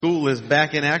School is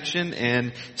back in action,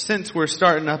 and since we're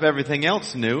starting up everything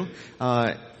else new,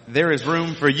 there is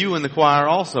room for you in the choir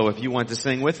also. If you want to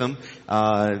sing with them,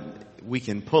 we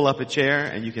can pull up a chair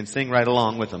and you can sing right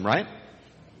along with them, right?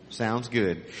 Sounds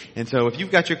good. And so if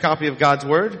you've got your copy of God's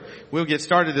Word, we'll get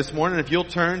started this morning. If you'll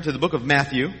turn to the book of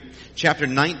Matthew, chapter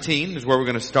 19 is where we're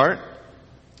going to start.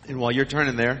 And while you're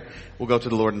turning there, we'll go to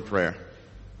the Lord in prayer.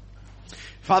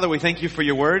 Father, we thank you for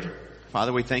your Word.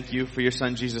 Father, we thank you for your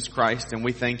Son, Jesus Christ, and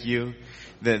we thank you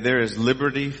that there is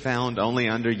liberty found only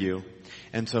under you.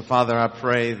 And so, Father, I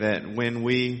pray that when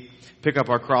we pick up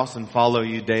our cross and follow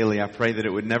you daily, I pray that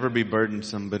it would never be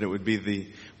burdensome, but it would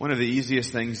be one of the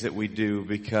easiest things that we do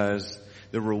because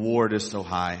the reward is so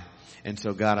high. And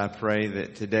so, God, I pray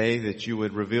that today that you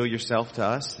would reveal yourself to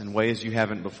us in ways you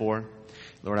haven't before.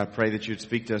 Lord, I pray that you'd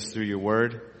speak to us through your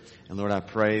word. And Lord, I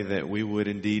pray that we would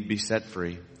indeed be set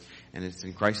free. And it's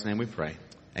in Christ's name we pray.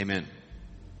 Amen.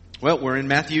 Well, we're in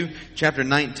Matthew chapter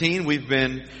 19. We've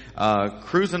been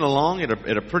cruising along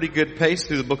at a pretty good pace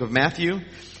through the book of Matthew.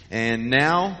 And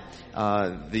now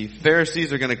the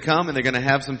Pharisees are going to come and they're going to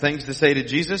have some things to say to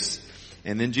Jesus.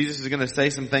 And then Jesus is going to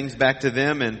say some things back to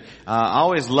them. And I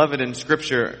always love it in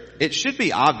Scripture. It should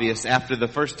be obvious after the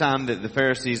first time that the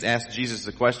Pharisees asked Jesus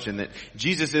a question that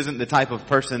Jesus isn't the type of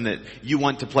person that you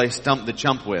want to play stump the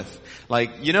chump with.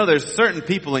 Like, you know, there's certain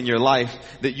people in your life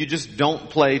that you just don't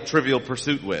play Trivial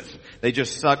Pursuit with. They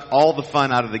just suck all the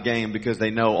fun out of the game because they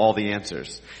know all the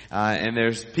answers. And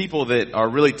there's people that are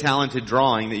really talented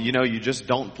drawing that you know you just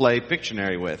don't play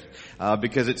Pictionary with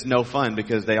because it's no fun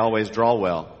because they always draw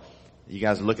well. You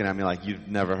guys are looking at me like you've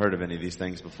never heard of any of these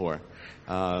things before.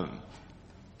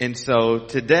 And so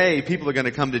today people are going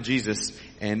to come to Jesus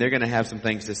and they're going to have some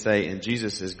things to say and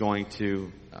Jesus is going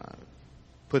to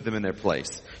put them in their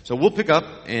place. So we'll pick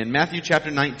up in Matthew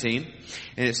chapter 19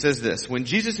 and it says this. When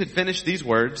Jesus had finished these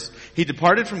words, he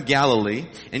departed from Galilee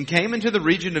and came into the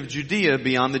region of Judea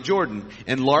beyond the Jordan,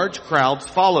 and large crowds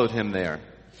followed him there,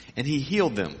 and he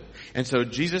healed them. And so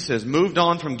Jesus has moved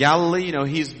on from Galilee. You know,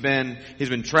 he's been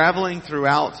traveling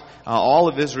throughout all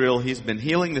of Israel. He's been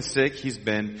healing the sick. He's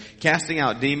been casting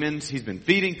out demons. He's been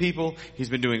feeding people. He's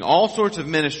been doing all sorts of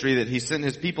ministry that he sent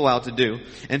his people out to do.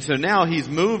 And so now he's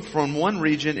moved from one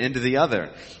region into the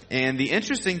other. And the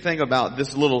interesting thing about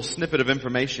this little snippet of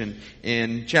information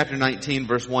in chapter 19,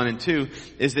 verse 1 and 2,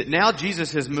 is that now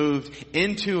Jesus has moved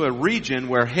into a region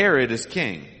where Herod is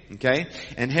king. Okay?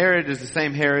 And Herod is the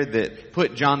same Herod that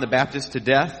put John the Baptist to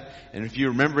death. And if you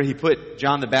remember, he put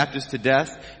John the Baptist to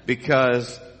death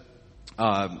because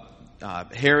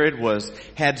Herod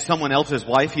had someone else's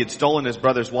wife. He had stolen his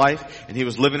brother's wife, and he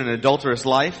was living an adulterous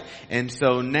life. And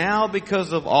so now,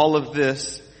 because of all of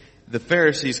this, the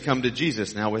Pharisees come to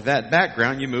Jesus. Now, with that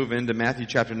background, you move into Matthew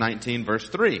chapter 19, verse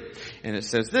 3. And it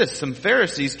says this, some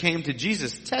Pharisees came to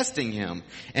Jesus testing him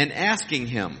and asking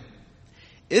him,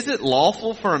 is it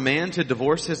lawful for a man to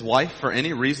divorce his wife for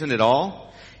any reason at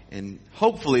all? And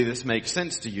hopefully this makes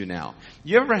sense to you now.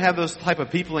 You ever have those type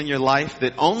of people in your life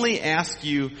that only ask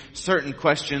you certain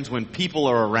questions when people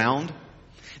are around?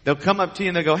 They'll come up to you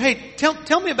and they'll go, hey,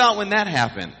 tell me about when that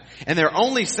happened. And they're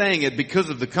only saying it because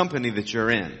of the company that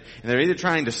you're in. And they're either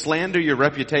trying to slander your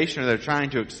reputation or they're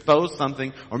trying to expose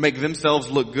something or make themselves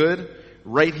look good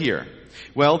right here.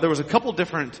 Well, there was a couple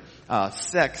different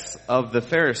sects of the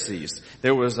Pharisees.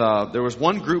 There was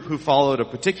one group who followed a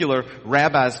particular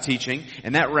rabbi's teaching,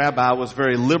 and that rabbi was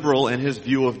very liberal in his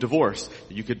view of divorce.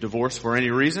 You could divorce for any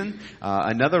reason.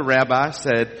 Another rabbi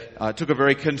took a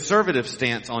very conservative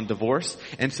stance on divorce,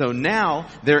 and so now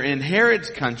they're in Herod's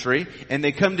country, and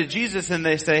they come to Jesus and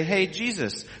they say, "Hey,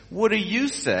 Jesus, what do you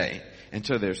say?" And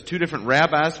so there's two different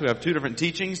rabbis who have two different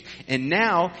teachings. And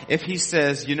now, if he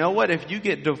says, you know what, if you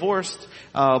get divorced,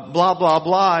 blah, blah,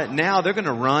 blah, now they're going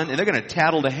to run and they're going to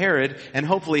tattle to Herod. And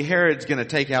hopefully Herod's going to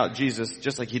take out Jesus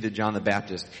just like he did John the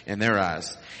Baptist in their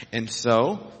eyes. And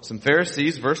so, some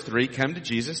Pharisees, verse 3, come to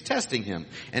Jesus testing him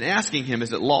and asking him,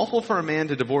 is it lawful for a man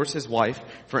to divorce his wife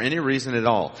for any reason at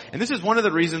all? And this is one of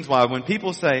the reasons why when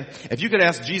people say, if you could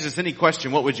ask Jesus any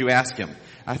question, what would you ask him?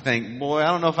 I think, boy, I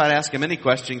don't know if I'd ask him any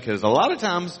question because a lot of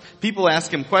times people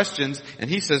ask him questions and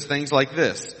he says things like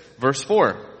this. Verse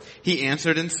 4, he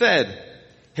answered and said,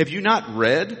 have you not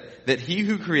read that he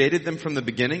who created them from the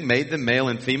beginning made them male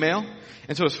and female?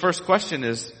 And so his first question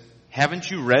is,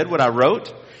 haven't you read what I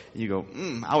wrote? And you go,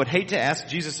 I would hate to ask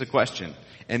Jesus a question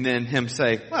and then him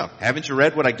say, well, haven't you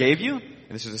read what I gave you?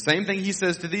 And this is the same thing he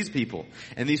says to these people.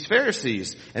 And these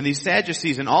Pharisees and these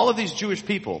Sadducees and all of these Jewish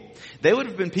people, they would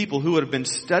have been people who would have been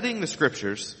studying the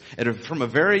scriptures from a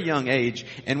very young age.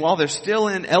 And while they're still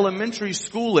in elementary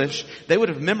schoolish, they would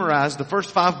have memorized the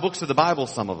first 5 books of the Bible,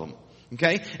 some of them.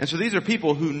 Okay? And so these are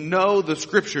people who know the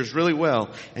scriptures really well.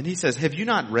 And he says, have you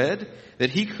not read that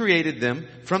he created them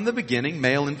from the beginning,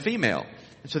 male and female?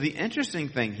 And so the interesting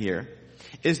thing here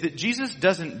is that Jesus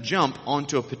doesn't jump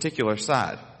onto a particular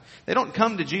side. They don't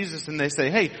come to Jesus and they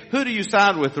say, hey, who do you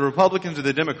side with, the Republicans or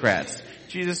the Democrats?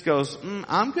 Jesus goes,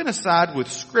 I'm going to side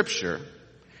with Scripture.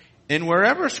 And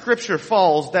wherever Scripture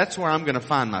falls, that's where I'm going to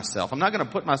find myself. I'm not going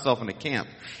to put myself in a camp.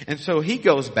 And so he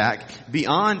goes back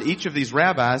beyond each of these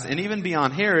rabbis and even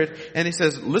beyond Herod, and he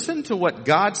says, listen to what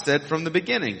God said from the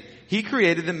beginning. He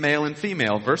created them male and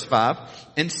female, verse 5,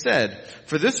 and said,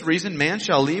 for this reason man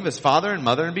shall leave his father and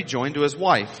mother and be joined to his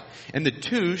wife, and the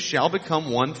two shall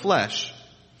become one flesh.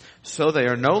 So they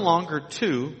are no longer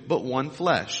two, but one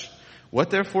flesh.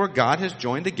 What therefore God has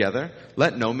joined together,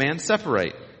 let no man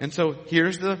separate. And so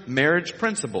here's the marriage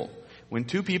principle. When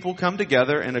two people come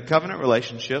together in a covenant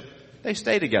relationship, they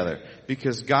stay together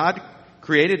because God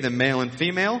created them male and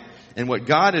female, and what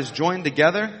God has joined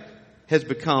together has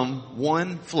become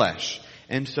one flesh.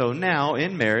 And so now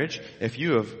in marriage, if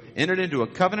you have entered into a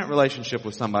covenant relationship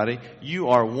with somebody, you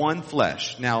are one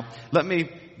flesh. Now, let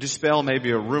me dispel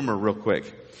maybe a rumor real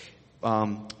quick.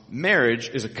 Marriage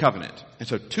is a covenant. And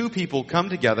so two people come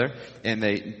together, and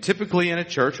they typically in a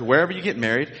church or wherever you get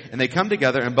married, and they come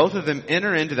together and both of them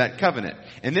enter into that covenant.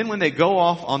 And then when they go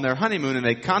off on their honeymoon and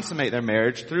they consummate their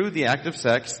marriage through the act of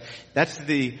sex, that's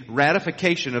the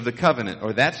ratification of the covenant,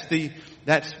 or that's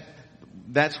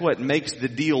what makes the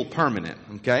deal permanent,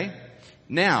 okay?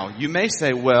 Now, you may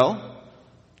say, well,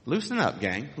 loosen up,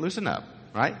 gang, loosen up,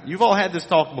 right? You've all had this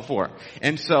talk before.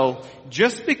 And so,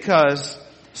 just because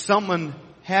someone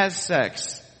has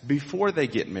sex before they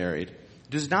get married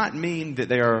does not mean that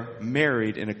they are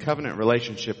married in a covenant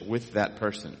relationship with that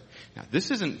person. Now,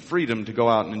 this isn't freedom to go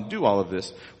out and do all of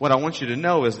this. What I want you to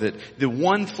know is that the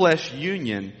one flesh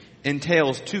union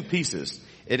entails two pieces.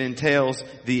 It entails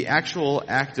the actual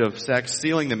act of sex,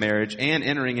 sealing the marriage, and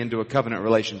entering into a covenant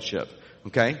relationship.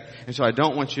 Okay? And so I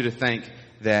don't want you to think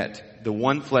that the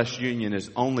one flesh union is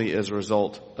only as a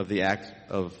result of the act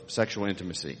of sexual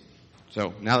intimacy.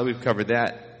 So now that we've covered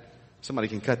that, somebody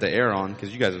can cut the air on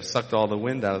because you guys have sucked all the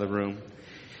wind out of the room.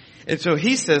 And so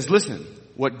he says, listen,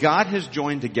 what God has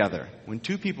joined together, when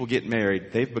two people get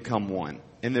married, they've become one.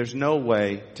 And there's no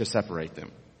way to separate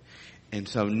them. And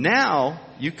so now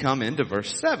you come into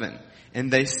verse 7.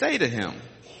 And they say to him,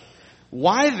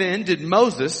 why then did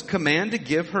Moses command to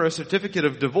give her a certificate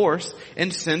of divorce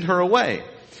and send her away?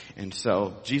 And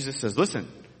so Jesus says, listen,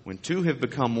 when two have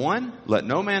become one, let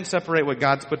no man separate what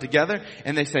God's put together.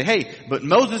 And they say, hey, but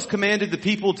Moses commanded the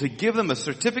people to give them a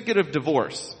certificate of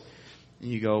divorce.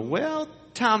 And you go, well,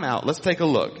 time out. Let's take a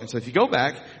look. And so if you go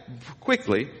back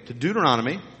quickly to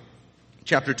Deuteronomy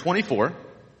chapter 24,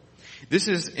 this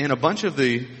is in a bunch of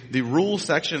the rules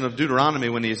section of Deuteronomy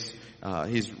when he's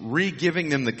re-giving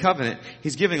them the covenant.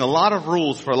 He's giving a lot of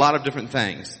rules for a lot of different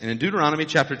things. And in Deuteronomy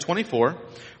chapter 24,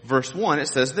 verse 1, it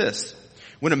says this.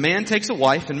 When a man takes a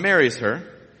wife and marries her,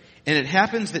 and it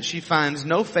happens that she finds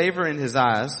no favor in his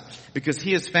eyes because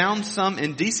he has found some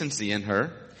indecency in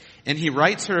her, and he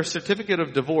writes her a certificate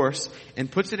of divorce and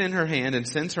puts it in her hand and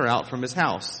sends her out from his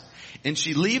house. And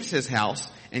she leaves his house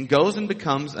and goes and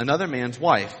becomes another man's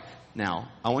wife.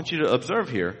 Now, I want you to observe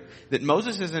here that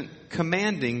Moses isn't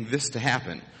commanding this to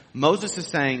happen. Moses is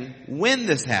saying when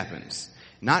this happens.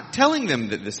 Not telling them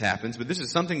that this happens, but this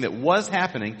is something that was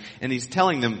happening, and he's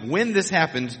telling them, when this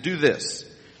happens, do this.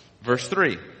 Verse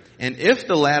 3, and if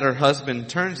the latter husband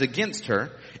turns against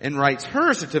her and writes her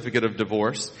a certificate of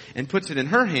divorce and puts it in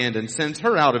her hand and sends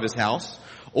her out of his house,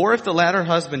 or if the latter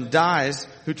husband dies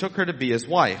who took her to be his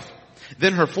wife,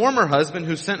 then her former husband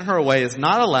who sent her away is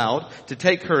not allowed to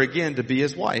take her again to be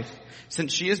his wife,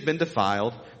 since she has been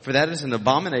defiled, for that is an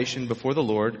abomination before the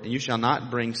Lord, and you shall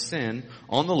not bring sin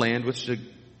on the land which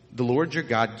the Lord your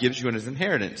God gives you in his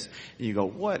inheritance. And you go,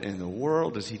 what in the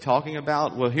world is he talking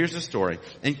about? Well, here's the story.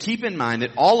 And keep in mind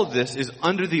that all of this is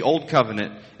under the old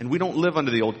covenant, and we don't live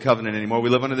under the old covenant anymore. We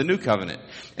live under the new covenant.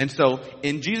 And so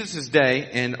in Jesus'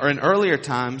 day or in earlier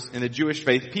times in the Jewish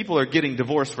faith, people are getting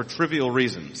divorced for trivial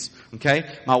reasons. Okay?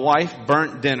 My wife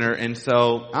burnt dinner, and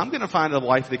so I'm going to find a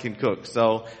wife that can cook.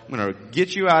 So I'm going to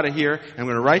get you out of here. I'm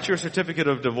going to write you a certificate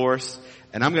of divorce,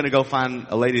 and I'm going to go find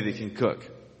a lady that can cook.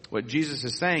 What Jesus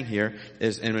is saying here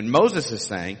is, and what Moses is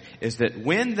saying, is that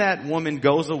when that woman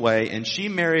goes away and she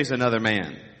marries another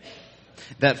man,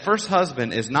 that first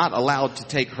husband is not allowed to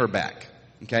take her back.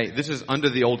 Okay? This is under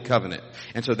the old covenant.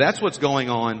 And so that's what's going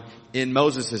on in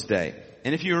Moses' day.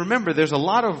 And if you remember, there's a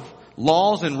lot of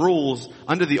laws and rules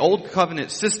under the old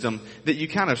covenant system that you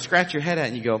kind of scratch your head at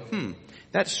and you go,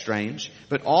 that's strange.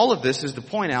 But all of this is to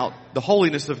point out the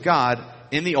holiness of God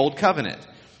in the Old Covenant.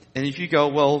 And if you go,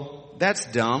 well, that's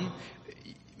dumb.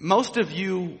 Most of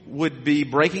you would be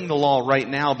breaking the law right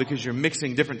now because you're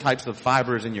mixing different types of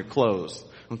fibers in your clothes.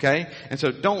 Okay? And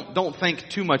so don't think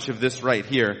too much of this right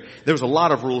here. There was a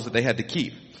lot of rules that they had to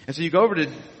keep. And so you go over to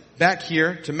back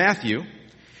here to Matthew,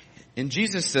 and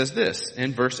Jesus says this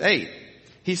in verse 8.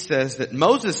 He says that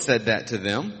Moses said that to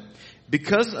them,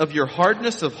 because of your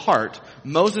hardness of heart,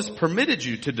 Moses permitted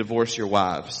you to divorce your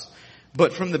wives.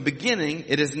 But from the beginning,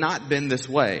 it has not been this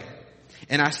way.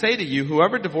 And I say to you,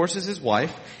 whoever divorces his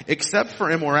wife, except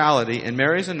for immorality, and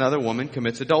marries another woman,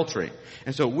 commits adultery.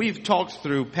 And so we've talked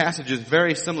through passages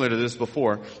very similar to this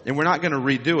before, and we're not going to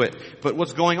redo it. But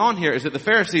what's going on here is that the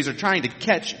Pharisees are trying to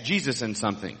catch Jesus in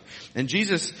something. And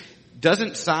Jesus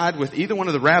doesn't side with either one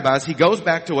of the rabbis. He goes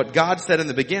back to what God said in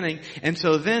the beginning. And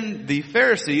so then the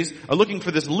Pharisees are looking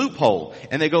for this loophole.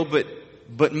 And they go,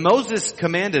 but Moses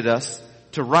commanded us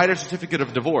to write a certificate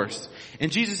of divorce.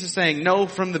 And Jesus is saying, no,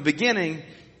 from the beginning,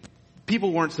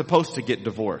 people weren't supposed to get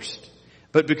divorced.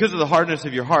 But because of the hardness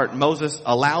of your heart, Moses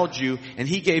allowed you, and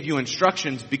he gave you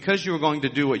instructions because you were going to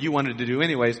do what you wanted to do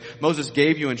anyways. Moses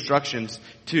gave you instructions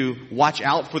to watch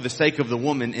out for the sake of the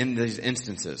woman in these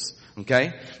instances.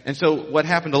 Okay? And so what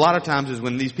happened a lot of times is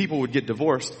when these people would get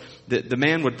divorced, the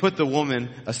man would put the woman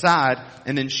aside,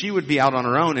 and then she would be out on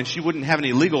her own, and she wouldn't have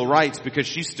any legal rights because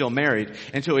she's still married.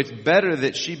 And so it's better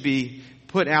that she be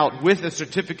put out with a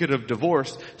certificate of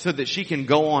divorce so that she can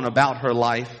go on about her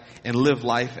life and live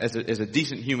life as a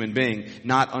decent human being,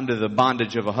 not under the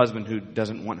bondage of a husband who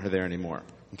doesn't want her there anymore.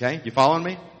 Okay? You following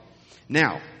me?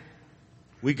 Now,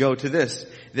 we go to this.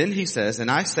 Then he says, and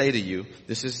I say to you,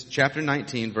 this is chapter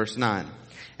 19, verse 9.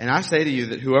 And I say to you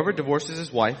that whoever divorces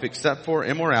his wife except for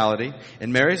immorality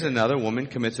and marries another woman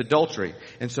commits adultery.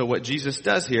 And so what Jesus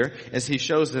does here is he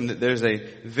shows them that there's a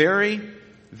very,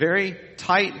 very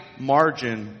tight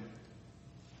margin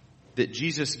that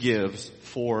Jesus gives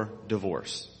for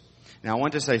divorce. Now I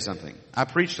want to say something. I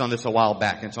preached on this a while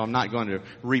back, and so I'm not going to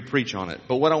re-preach on it.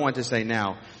 But what I want to say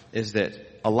now is that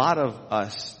a lot of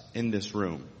us in this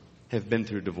room have been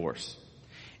through divorce.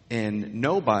 And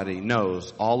nobody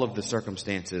knows all of the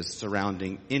circumstances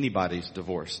surrounding anybody's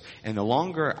divorce. And the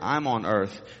longer I'm on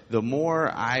earth, the more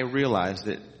I realize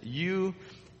that you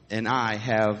and I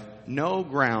have no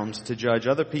grounds to judge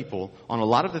other people on a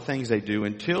lot of the things they do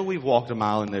until we've walked a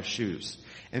mile in their shoes.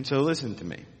 And so listen to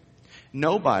me.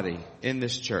 Nobody in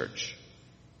this church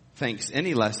thinks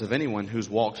any less of anyone who's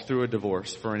walked through a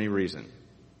divorce for any reason.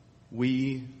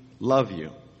 We love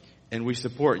you. And we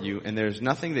support you, and there's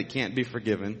nothing that can't be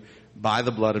forgiven by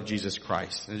the blood of Jesus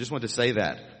Christ. And I just want to say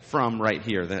that from right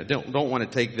here. That I don't want to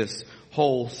take this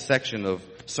whole section of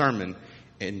sermon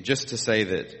and just to say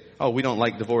that, oh, we don't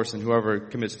like divorce and whoever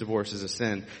commits divorce is a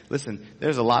sin. Listen,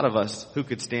 there's a lot of us who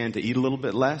could stand to eat a little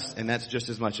bit less, and that's just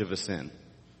as much of a sin.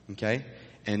 Okay?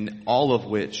 And all of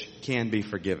which can be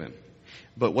forgiven.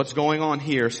 But what's going on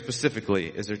here specifically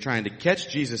is they're trying to catch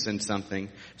Jesus in something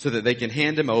so that they can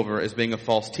hand him over as being a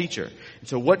false teacher. And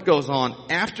so what goes on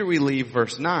after we leave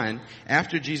verse 9,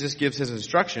 after Jesus gives his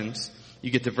instructions,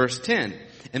 you get to verse 10.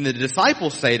 And the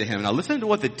disciples say to him, now listen to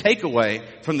what the takeaway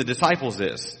from the disciples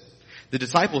is. The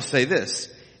disciples say this,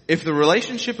 if the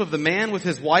relationship of the man with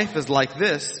his wife is like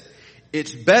this,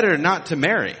 it's better not to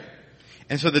marry.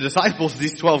 And so the disciples,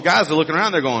 these 12 guys are looking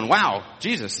around, they're going, wow,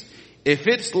 Jesus, if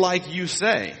it's like you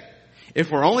say,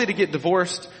 if we're only to get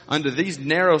divorced under these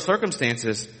narrow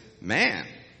circumstances, man,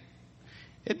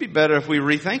 it'd be better if we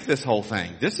rethink this whole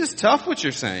thing. This is tough what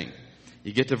you're saying.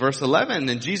 You get to verse 11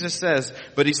 and Jesus says,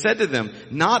 but he said to them,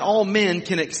 not all men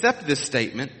can accept this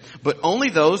statement, but only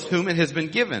those whom it has been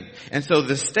given. And so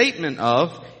the statement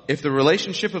of, if the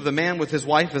relationship of the man with his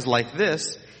wife is like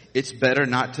this, it's better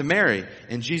not to marry.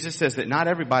 And Jesus says that not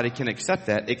everybody can accept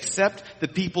that, except the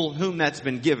people whom that's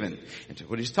been given. And so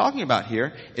what he's talking about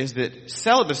here is that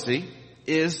celibacy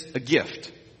is a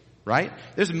gift, right?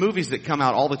 There's movies that come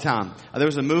out all the time. There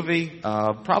was a movie,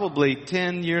 probably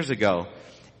 10 years ago,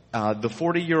 The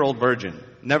 40-Year-Old Virgin.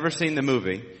 Never seen the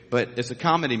movie, but it's a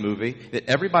comedy movie that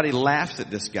everybody laughs at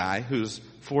this guy who's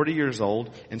 40 years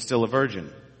old and still a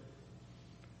virgin.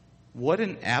 What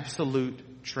an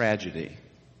absolute tragedy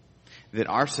that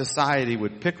our society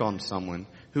would pick on someone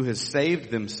who has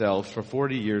saved themselves for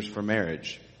 40 years for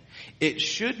marriage. It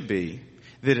should be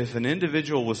that if an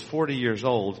individual was 40 years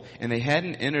old and they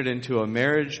hadn't entered into a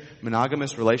marriage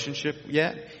monogamous relationship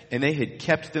yet, and they had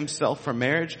kept themselves from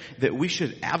marriage, that we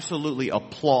should absolutely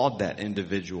applaud that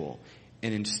individual.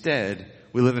 And instead,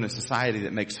 we live in a society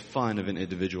that makes fun of an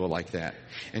individual like that.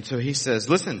 And so he says,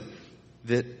 listen,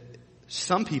 that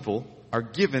some people are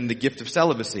given the gift of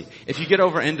celibacy. If you get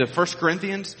over into 1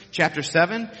 Corinthians chapter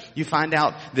 7, you find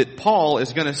out that Paul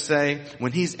is going to say,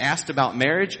 when he's asked about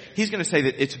marriage, he's going to say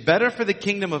that it's better for the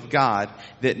kingdom of God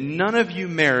that none of you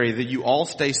marry, that you all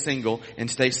stay single and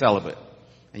stay celibate.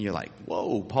 And you're like,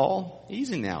 whoa, Paul,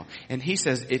 easy now. And he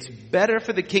says it's better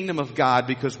for the kingdom of God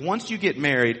because once you get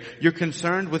married, you're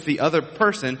concerned with the other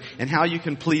person and how you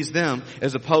can please them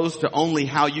as opposed to only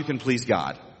how you can please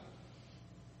God.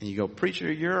 And you go, preacher,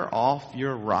 you're off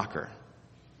your rocker.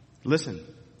 Listen,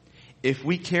 if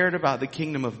we cared about the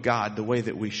kingdom of God the way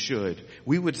that we should,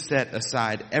 we would set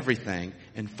aside everything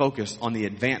and focus on the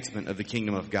advancement of the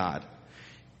kingdom of God.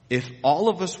 If all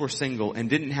of us were single and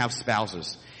didn't have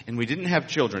spouses, and we didn't have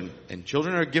children, and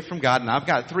children are a gift from God, and I've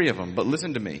got 3 of them, but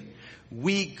listen to me.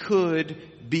 We could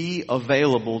be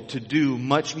available to do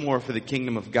much more for the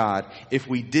kingdom of God if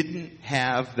we didn't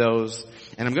have those,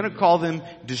 and I'm going to call them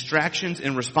distractions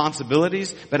and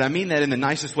responsibilities, but I mean that in the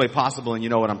nicest way possible, and you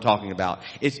know what I'm talking about.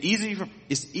 It's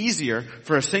easier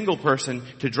for a single person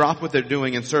to drop what they're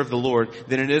doing and serve the Lord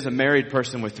than it is a married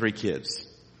person with 3 kids.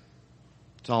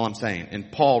 That's all I'm saying.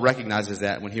 And Paul recognizes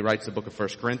that when he writes the book of 1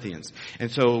 Corinthians.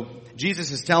 And so Jesus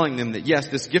is telling them that yes,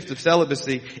 this gift of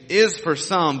celibacy is for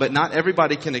some, but not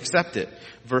everybody can accept it.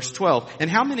 Verse 12. And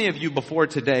how many of you before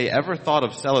today ever thought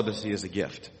of celibacy as a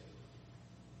gift?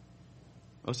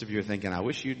 Most of you are thinking, I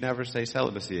wish you'd never say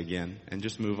celibacy again and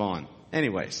just move on.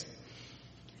 Anyways.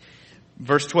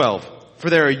 Verse 12. For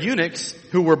there are eunuchs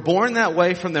who were born that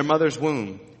way from their mother's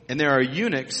womb, and there are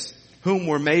eunuchs whom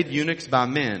were made eunuchs by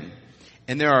men.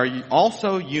 And there are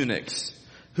also eunuchs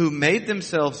who made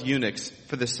themselves eunuchs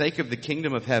for the sake of the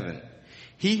kingdom of heaven.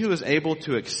 He who is able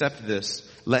to accept this,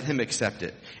 let him accept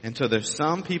it. And so there's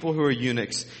some people who are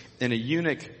eunuchs, and a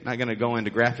eunuch, I'm not going to go into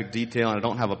graphic detail, and I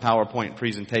don't have a PowerPoint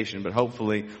presentation, but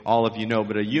hopefully all of you know,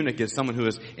 but a eunuch is someone who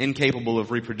is incapable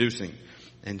of reproducing.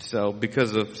 And so,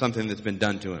 because of something that's been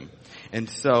done to him. And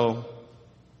so,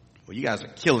 well, you guys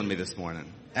are killing me this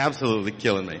morning. Absolutely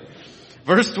killing me.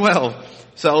 Verse 12.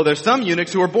 So there's some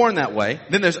eunuchs who are born that way.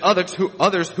 Then there's others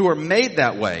who are made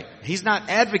that way. He's not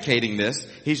advocating this.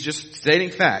 He's just stating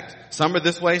fact. Some are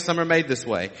this way, some are made this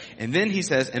way. And then he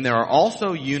says, and there are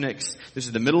also eunuchs, this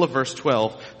is the middle of verse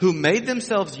 12, who made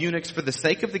themselves eunuchs for the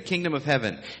sake of the kingdom of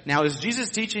heaven. Now, is Jesus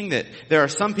teaching that there are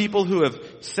some people who have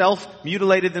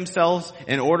self-mutilated themselves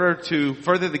in order to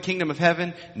further the kingdom of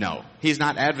heaven? No, he's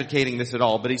not advocating this at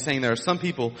all, but he's saying there are some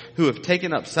people who have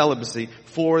taken up celibacy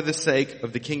for the sake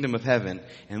of the kingdom of heaven.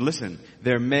 And listen,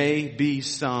 there may be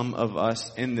some of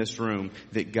us in this room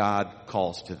that God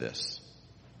calls to this.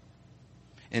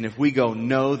 And if we go,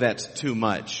 no, that's too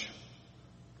much,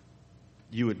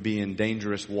 you would be in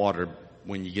dangerous water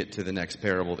when you get to the next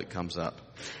parable that comes up.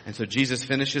 And so Jesus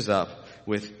finishes up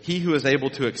with, he who is able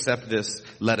to accept this,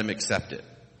 let him accept it.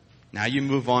 Now you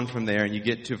move on from there and you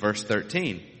get to verse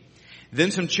 13.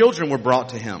 Then some children were brought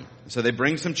to him. So they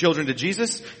bring some children to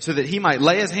Jesus so that he might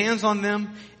lay his hands on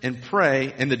them and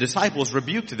pray, and the disciples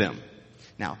rebuked them.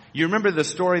 Now, you remember the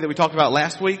story that we talked about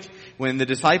last week when the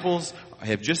disciples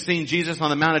have just seen Jesus on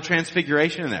the Mount of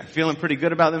Transfiguration and they're feeling pretty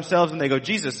good about themselves and they go,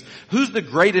 Jesus, who's the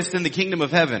greatest in the kingdom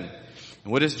of heaven?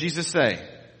 And what does Jesus say?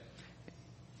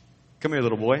 Come here,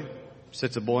 little boy.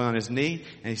 Sits a boy on his knee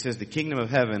and he says, the kingdom of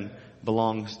heaven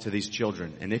belongs to these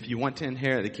children. And if you want to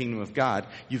inherit the kingdom of God,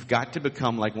 you've got to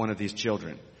become like one of these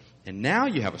children. And now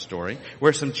you have a story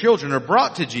where some children are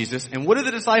brought to Jesus, and what do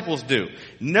the disciples do?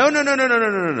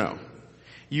 No.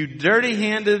 You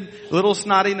dirty-handed, little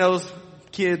snotty-nosed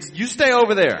kids, you stay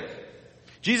over there.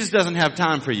 Jesus doesn't have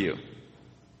time for you. And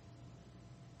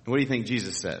what do you think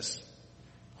Jesus says?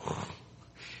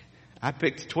 I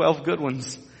picked 12 good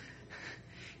ones.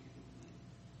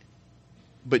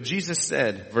 But Jesus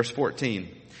said, verse 14,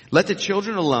 let the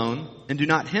children alone and do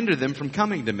not hinder them from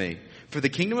coming to me, for the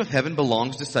kingdom of heaven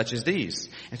belongs to such as these.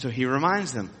 And so he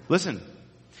reminds them, listen,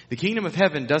 the kingdom of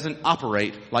heaven doesn't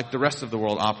operate like the rest of the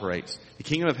world operates. The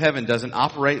kingdom of heaven doesn't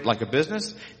operate like a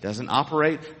business, doesn't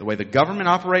operate the way the government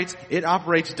operates. It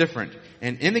operates different.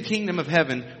 And in the kingdom of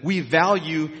heaven, we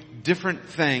value different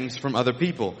things from other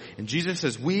people. And Jesus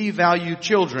says, we value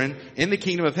children in the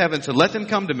kingdom of heaven, so let them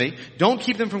come to me. Don't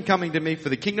keep them from coming to me, for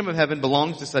the kingdom of heaven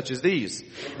belongs to such as these.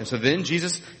 And so then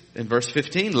Jesus, in verse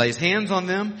 15, lays hands on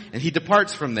them, and he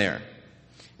departs from there.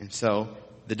 And so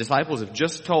the disciples have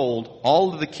just told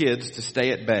all of the kids to stay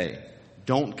at bay.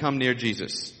 Don't come near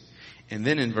Jesus. And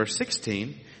then in verse 16,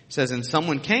 it says, and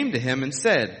someone came to him and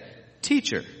said,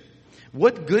 Teacher,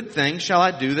 what good thing shall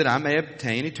I do that I may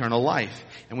obtain eternal life?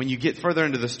 And when you get further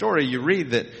into the story, you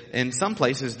read that in some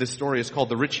places this story is called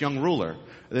the rich young ruler.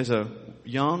 There's a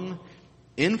young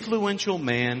influential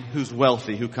man who's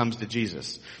wealthy who comes to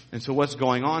Jesus. And so what's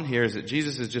going on here is that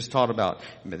Jesus has just taught about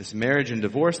this marriage and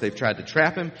divorce. They've tried to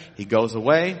trap him. He goes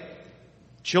away.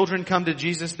 Children come to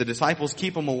Jesus. The disciples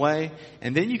keep him away.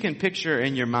 And then you can picture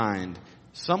in your mind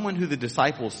someone who the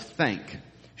disciples think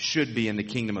should be in the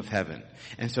kingdom of heaven.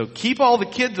 And so keep all the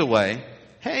kids away.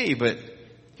 Hey, but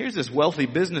here's this wealthy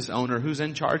business owner who's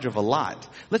in charge of a lot.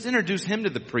 Let's introduce him to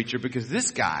the preacher because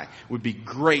this guy would be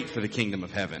great for the kingdom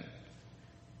of heaven.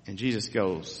 And Jesus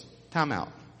goes, time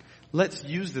out. Let's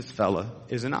use this fella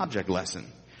as an object lesson.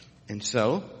 And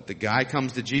so the guy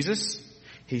comes to Jesus.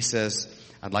 He says,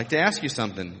 I'd like to ask you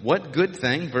something. What good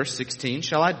thing, verse 16,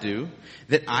 shall I do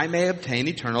that I may obtain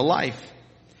eternal life?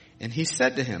 And he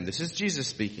said to him, this is Jesus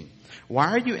speaking, why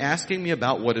are you asking me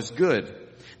about what is good?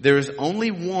 There is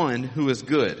only one who is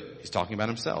good. He's talking about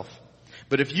himself.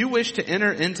 But if you wish to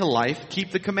enter into life, keep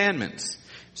the commandments.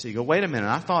 So you go, wait a minute,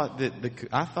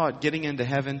 I thought getting into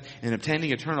heaven and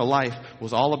obtaining eternal life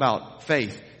was all about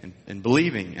faith and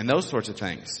believing and those sorts of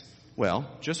things. Well,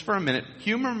 just for a minute,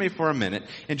 humor me for a minute,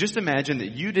 and just imagine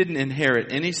that you didn't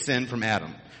inherit any sin from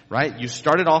Adam, right? You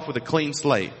started off with a clean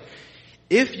slate.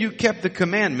 If you kept the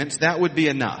commandments, that would be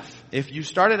enough. If you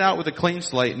started out with a clean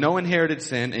slate, no inherited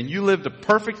sin, and you lived a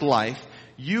perfect life,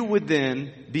 you would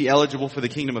then be eligible for the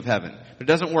kingdom of heaven. But it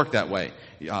doesn't work that way.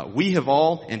 We have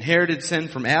all inherited sin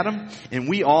from Adam, and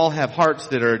we all have hearts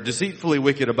that are deceitfully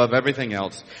wicked above everything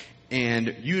else.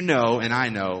 And you know, and I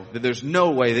know, that there's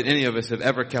no way that any of us have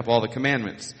ever kept all the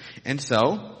commandments. And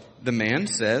so, the man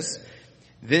says,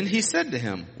 then he said to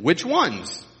him, which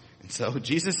ones? And so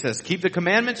Jesus says, keep the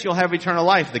commandments, you'll have eternal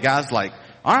life. The guy's like,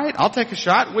 all right, I'll take a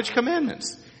shot. Which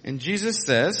commandments? And Jesus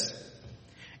says,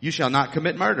 you shall not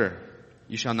commit murder.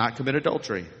 You shall not commit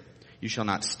adultery. You shall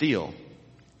not steal.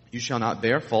 You shall not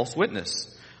bear false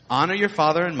witness. Honor your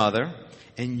father and mother,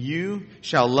 and you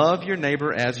shall love your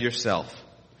neighbor as yourself.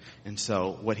 And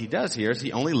so what he does here is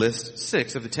he only lists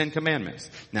 6 of the 10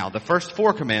 commandments. Now, the first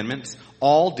 4 commandments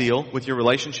all deal with your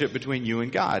relationship between you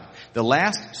and God. The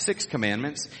last 6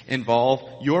 commandments involve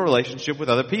your relationship with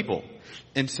other people.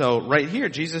 And so right here,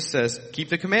 Jesus says, keep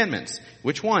the commandments.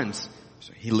 Which ones?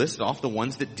 So he lists off the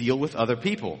ones that deal with other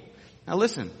people. Now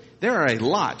listen, there are a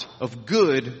lot of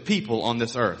good people on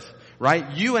this earth,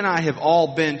 right? You and I have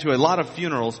all been to a lot of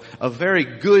funerals of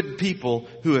very good people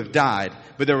who have died,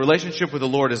 but their relationship with the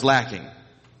Lord is lacking.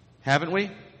 Haven't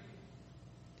we?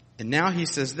 And now he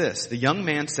says this, the young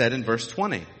man said in verse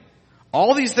 20,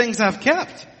 all these things I've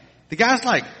kept. The guy's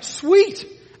like, sweet,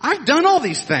 I've done all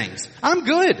these things. I'm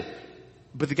good.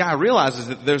 But the guy realizes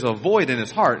that there's a void in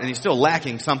his heart and he's still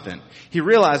lacking something. He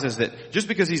realizes that just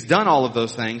because he's done all of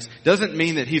those things doesn't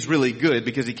mean that he's really good,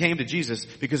 because he came to Jesus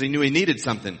because he knew he needed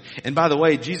something. And by the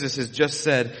way, Jesus has just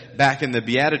said back in the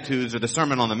Beatitudes or the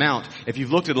Sermon on the Mount, if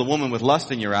you've looked at a woman with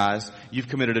lust in your eyes, you've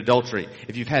committed adultery.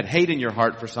 If you've had hate in your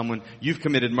heart for someone, you've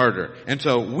committed murder. And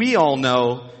so we all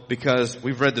know, because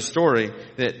we've read the story,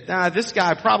 that this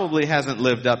guy probably hasn't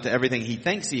lived up to everything he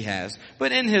thinks he has,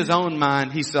 but in his own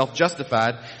mind he's self-justified.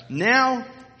 Now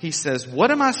he says,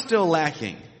 what am I still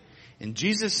lacking? And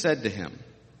Jesus said to him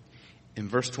in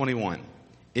verse 21,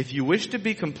 if you wish to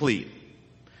be complete,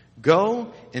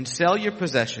 go and sell your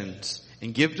possessions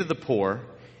and give to the poor,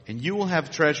 and you will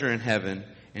have treasure in heaven,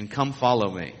 and come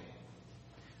follow me.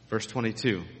 Verse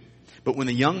 22, but when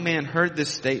the young man heard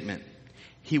this statement,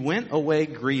 he went away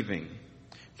grieving,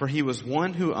 for he was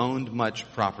one who owned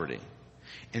much property.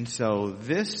 And so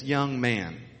this young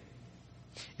man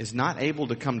is not able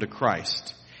to come to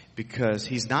Christ because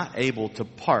he's not able to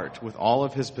part with all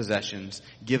of his possessions,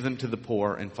 give them to the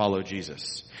poor, and follow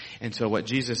Jesus. And so what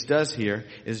Jesus does here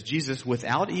is Jesus,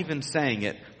 without even saying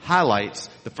it, highlights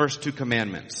the first 2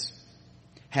 commandments.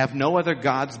 Have no other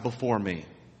gods before me.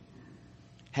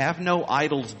 Have no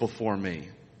idols before me.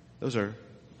 Those are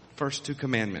first 2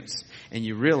 commandments. And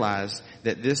you realize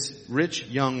that this rich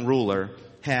young ruler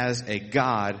has a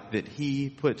God that he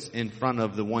puts in front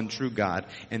of the one true God,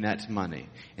 and that's money.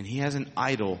 And he has an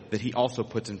idol that he also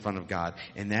puts in front of God,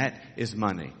 and that is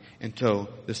money. And so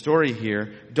the story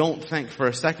here, don't think for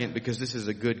a second, because this is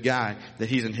a good guy, that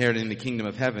he's inheriting the kingdom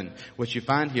of heaven. What you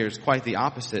find here is quite the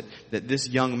opposite, that this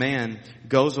young man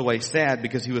goes away sad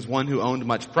because he was one who owned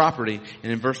much property.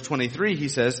 And in verse 23 he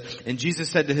says, and Jesus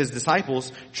said to his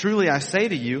disciples, truly I say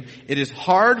to you, it is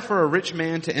hard for a rich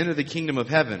man to enter the kingdom of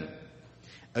heaven.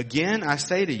 Again, I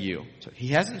say to you, so he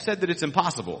hasn't said that it's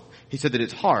impossible. He said that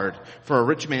it's hard for a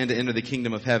rich man to enter the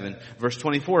kingdom of heaven. Verse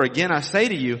 24, again, I say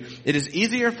to you, it is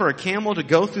easier for a camel to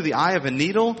go through the eye of a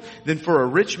needle than for a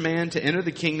rich man to enter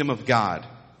the kingdom of God.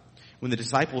 When the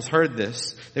disciples heard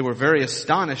this, they were very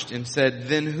astonished and said,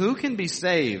 then who can be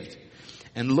saved?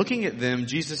 And looking at them,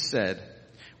 Jesus said,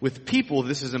 with people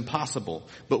this is impossible,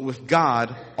 but with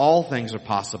God all things are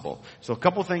possible. So a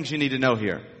couple things you need to know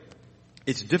here.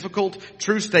 It's difficult,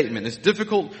 true statement. It's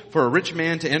difficult for a rich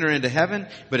man to enter into heaven,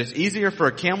 but it's easier for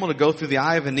a camel to go through the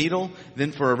eye of a needle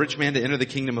than for a rich man to enter the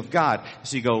kingdom of God.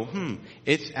 So you go,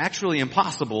 it's actually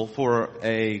impossible for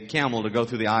a camel to go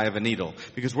through the eye of a needle.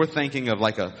 Because we're thinking of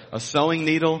like a sewing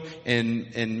needle,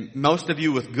 and most of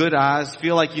you with good eyes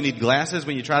feel like you need glasses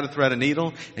when you try to thread a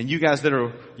needle. And you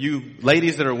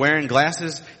ladies that are wearing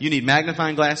glasses, you need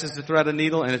magnifying glasses to thread a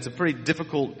needle, and it's a pretty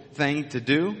difficult thing to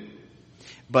do.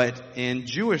 But in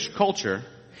Jewish culture,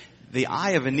 the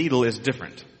eye of a needle is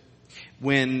different.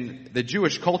 When the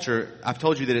Jewish culture, I've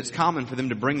told you that it's common for them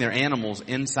to bring their animals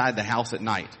inside the house at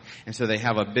night. And so they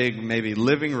have a big, maybe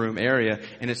living room area,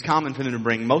 and it's common for them to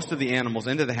bring most of the animals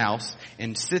into the house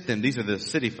and sit them. These are the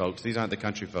city folks. These aren't the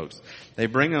country folks. They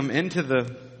bring them into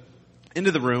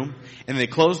the room, and they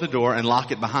close the door and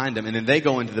lock it behind them, and then they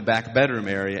go into the back bedroom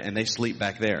area and they sleep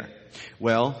back there.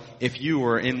 Well, if you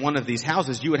were in one of these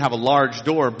houses, you would have a large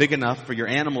door big enough for your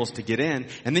animals to get in,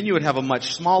 and then you would have a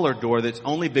much smaller door that's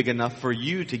only big enough for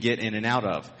you to get in and out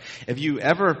of. If you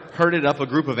ever herded up a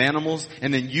group of animals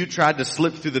and then you tried to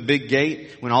slip through the big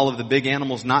gate when all of the big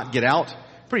animals not get out,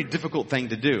 pretty difficult thing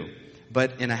to do.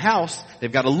 But in a house,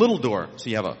 they've got a little door. So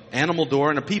you have an animal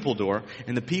door and a people door,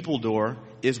 and the people door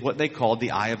is what they call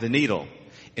the eye of the needle.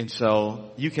 And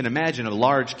so you can imagine a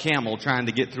large camel trying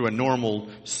to get through a normal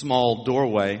small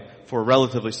doorway for a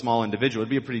relatively small individual. It'd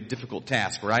be a pretty difficult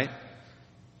task, right?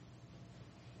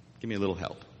 Give me a little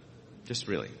help. Just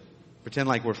really. Pretend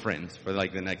like we're friends for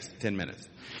like the next 10 minutes.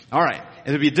 All right.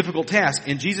 It'd be a difficult task.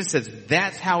 And Jesus says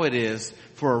that's how it is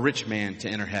for a rich man to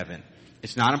enter heaven.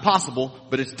 It's not impossible,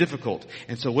 but it's difficult.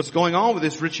 And so what's going on with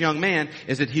this rich young man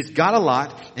is that he's got a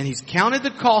lot, and he's counted the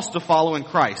cost of following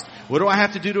Christ. What do I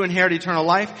have to do to inherit eternal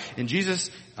life? And Jesus,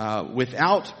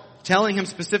 without telling him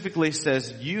specifically,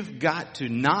 says, you've got to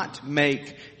not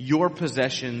make your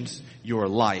possessions your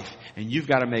life, and you've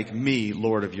got to make me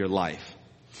Lord of your life.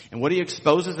 And what he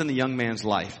exposes in the young man's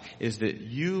life is that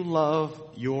you love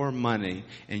your money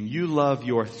and you love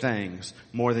your things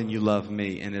more than you love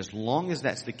me. And as long as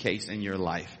that's the case in your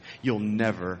life, you'll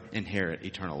never inherit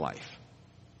eternal life.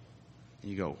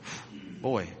 And you go,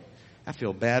 boy, I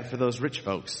feel bad for those rich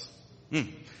folks.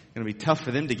 Going to be tough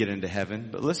for them to get into heaven.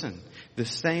 But listen, the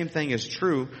same thing is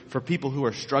true for people who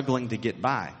are struggling to get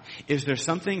by. Is there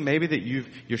something maybe that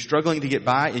you're struggling to get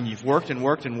by and you've worked and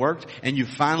worked and worked and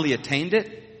you've finally attained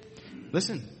it?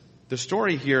 Listen, the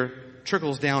story here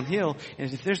trickles downhill.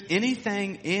 And if there's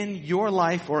anything in your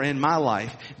life or in my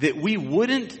life that we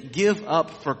wouldn't give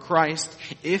up for Christ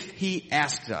if he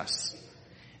asked us,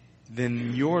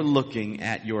 then you're looking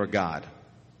at your God.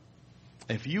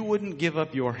 If you wouldn't give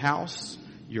up your house,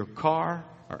 your car,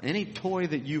 or any toy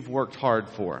that you've worked hard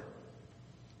for,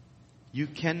 you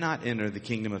cannot enter the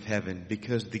kingdom of heaven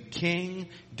because the king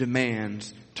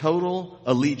demands total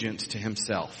allegiance to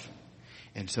himself.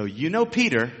 And so you know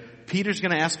Peter's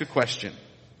going to ask a question.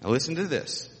 Now listen to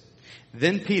this.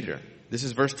 Then Peter, this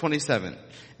is verse 27.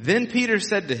 Then Peter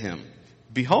said to him,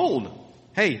 behold,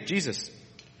 hey, Jesus,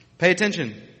 pay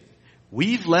attention.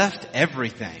 We've left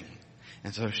everything.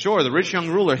 And so sure, the rich young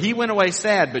ruler, he went away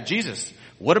sad, but Jesus,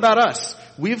 what about us?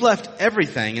 We've left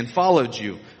everything and followed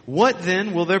you. What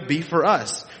then will there be for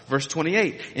us? Verse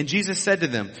 28, and Jesus said to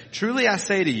them, truly I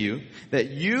say to you that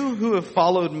you who have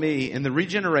followed me in the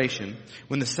regeneration,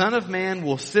 when the Son of Man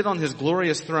will sit on his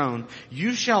glorious throne,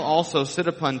 you shall also sit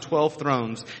upon 12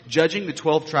 thrones, judging the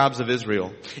 12 tribes of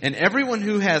Israel. And everyone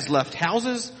who has left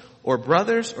houses or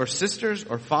brothers or sisters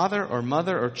or father or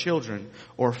mother or children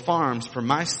or farms for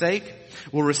my sake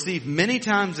will receive many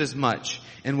times as much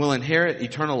and will inherit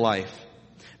eternal life.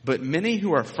 But many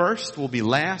who are first will be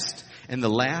last, and the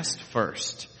last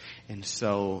first. And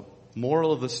so,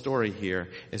 moral of the story here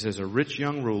is there's a rich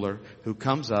young ruler who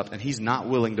comes up and he's not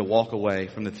willing to walk away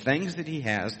from the things that he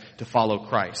has to follow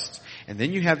Christ. And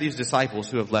then you have these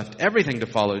disciples who have left everything to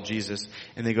follow Jesus,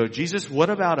 and they go, Jesus, what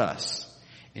about us?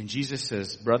 And Jesus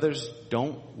says, brothers,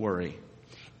 don't worry.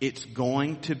 It's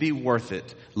going to be worth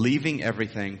it, leaving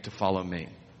everything to follow me.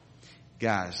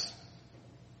 Guys,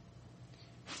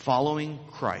 following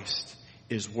Christ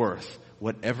is worth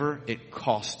whatever it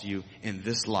costs you in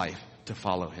this life to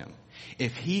follow him.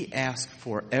 If he asks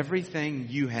for everything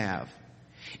you have,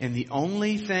 and the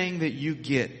only thing that you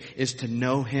get is to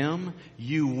know him,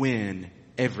 you win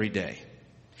every day.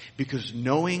 Because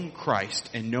knowing Christ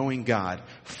and knowing God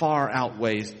far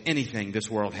outweighs anything this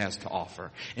world has to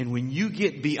offer. And when you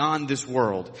get beyond this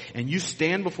world and you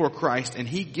stand before Christ and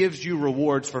He gives you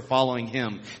rewards for following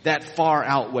Him, that far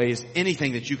outweighs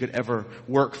anything that you could ever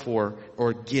work for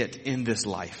or get in this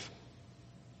life.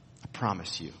 I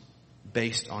promise you,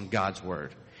 based on God's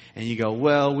Word. And you go,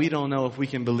 well, we don't know if we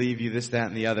can believe you, this, that,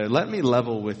 and the other. Let me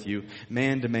level with you,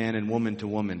 man to man and woman to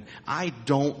woman. I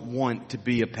don't want to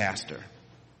be a pastor.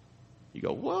 You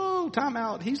go, whoa, time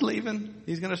out. He's leaving.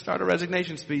 He's going to start a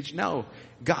resignation speech. No,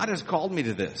 God has called me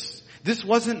to this. This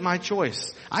wasn't my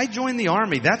choice. I joined the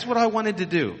army. That's what I wanted to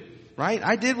do, right?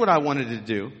 I did what I wanted to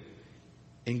do.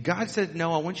 And God said,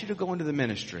 no, I want you to go into the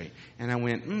ministry. And I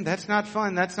went, that's not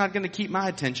fun. That's not going to keep my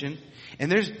attention.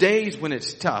 And there's days when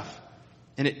it's tough.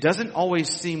 And it doesn't always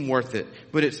seem worth it.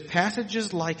 But it's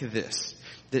passages like this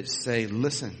that say,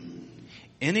 listen,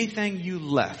 anything you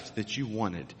left that you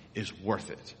wanted is worth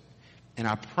it. And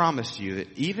I promise you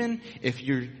that even if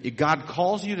God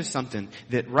calls you to something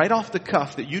that right off the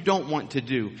cuff that you don't want to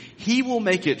do, He will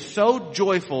make it so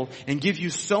joyful and give you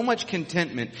so much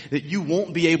contentment that you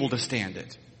won't be able to stand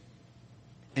it.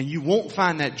 And you won't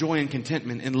find that joy and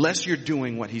contentment unless you're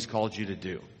doing what He's called you to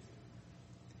do.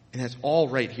 And that's all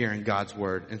right here in God's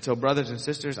Word. And so, brothers and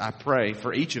sisters, I pray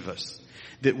for each of us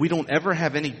that we don't ever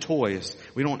have any toys.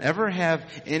 We don't ever have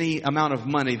any amount of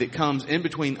money that comes in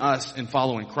between us and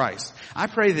following Christ. I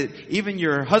pray that even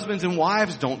your husbands and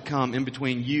wives don't come in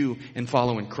between you and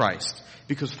following Christ.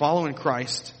 Because following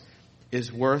Christ is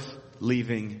worth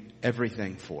leaving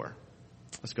everything for.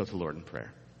 Let's go to the Lord in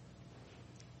prayer.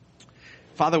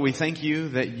 Father, we thank you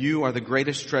that you are the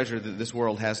greatest treasure that this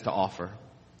world has to offer.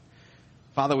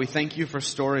 Father, we thank you for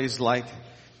stories like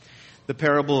the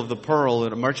parable of the pearl,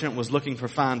 that a merchant was looking for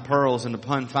fine pearls, and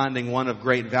upon finding one of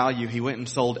great value, he went and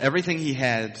sold everything he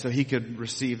had so he could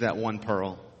receive that one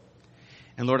pearl.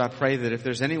 And Lord, I pray that if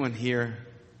there's anyone here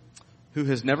who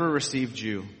has never received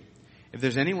you, if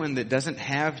there's anyone that doesn't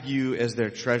have you as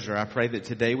their treasure, I pray that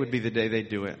today would be the day they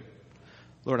do it.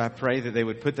 Lord, I pray that they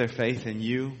would put their faith in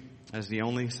you as the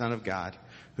only Son of God,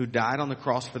 who died on the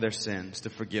cross for their sins to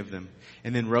forgive them,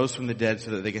 and then rose from the dead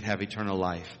so that they could have eternal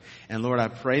life. And Lord, I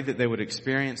pray that they would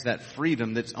experience that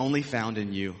freedom that's only found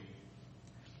in you.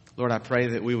 Lord, I pray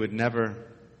that we would never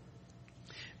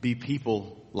be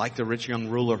people like the rich young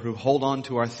ruler who hold on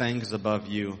to our things above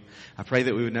you. I pray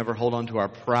that we would never hold on to our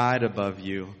pride above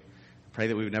you. I pray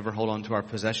that we would never hold on to our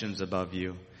possessions above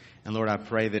you. And Lord, I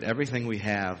pray that everything we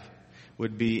have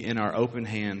would be in our open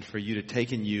hand for you to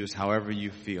take and use however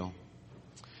you feel.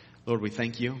 Lord, we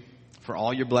thank you for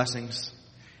all your blessings.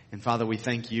 And Father, we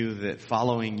thank you that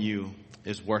following you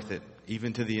is worth it,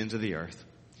 even to the ends of the earth.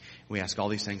 We ask all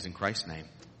these things in Christ's name.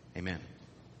 Amen.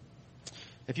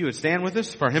 If you would stand with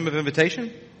us for a hymn of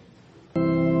invitation.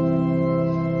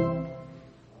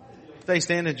 Stay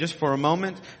standing just for a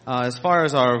moment. As far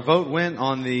as our vote went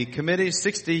on the committee,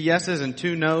 60 yeses and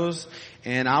 2 noes.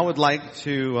 And I would like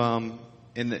to,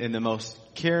 in the most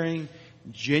caring,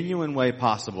 genuine way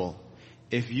possible,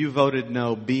 if you voted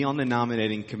no, be on the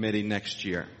nominating committee next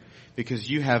year. Because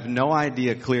you have no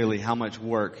idea clearly how much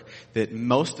work that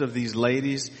most of these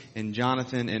ladies and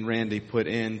Jonathan and Randy put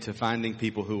into finding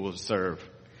people who will serve.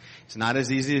 It's not as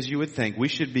easy as you would think. We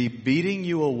should be beating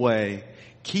you away,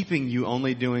 keeping you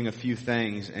only doing a few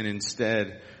things, and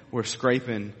instead we're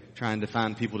scraping trying to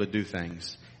find people to do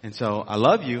things. And so I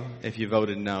love you if you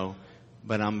voted no,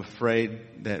 but I'm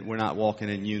afraid that we're not walking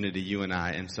in unity, you and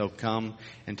I. And so come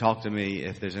and talk to me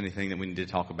if there's anything that we need to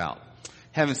talk about.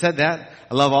 Having said that,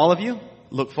 I love all of you.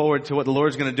 Look forward to what the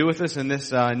Lord's going to do with us in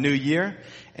this new year.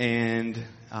 And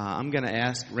I'm going to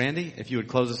ask Randy if you would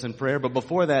close us in prayer. But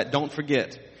before that, don't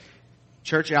forget,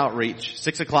 church outreach,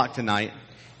 6 o'clock tonight.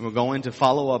 And we're going to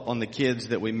follow up on the kids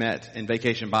that we met in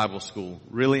Vacation Bible School.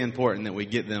 Really important that we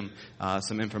get them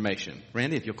some information.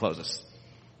 Randy, if you'll close us.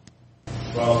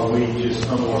 Father, we just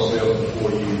humble ourselves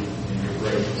before you in your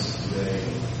presence today.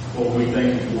 Lord, we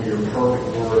thank you for your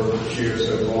perfect word shared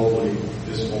so boldly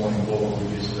this morning. Lord,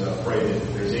 we just pray that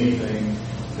if there's anything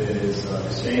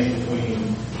that stands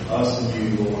between us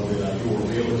and you, Lord, that you'll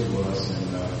reveal it to us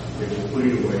and that we'll put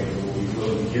it away. Lord, we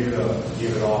will give it up,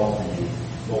 give it all for you.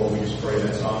 Lord, we just pray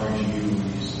that's honoring to you.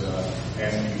 We just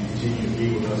ask you to continue to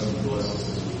be with us and bless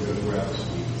us as we go throughout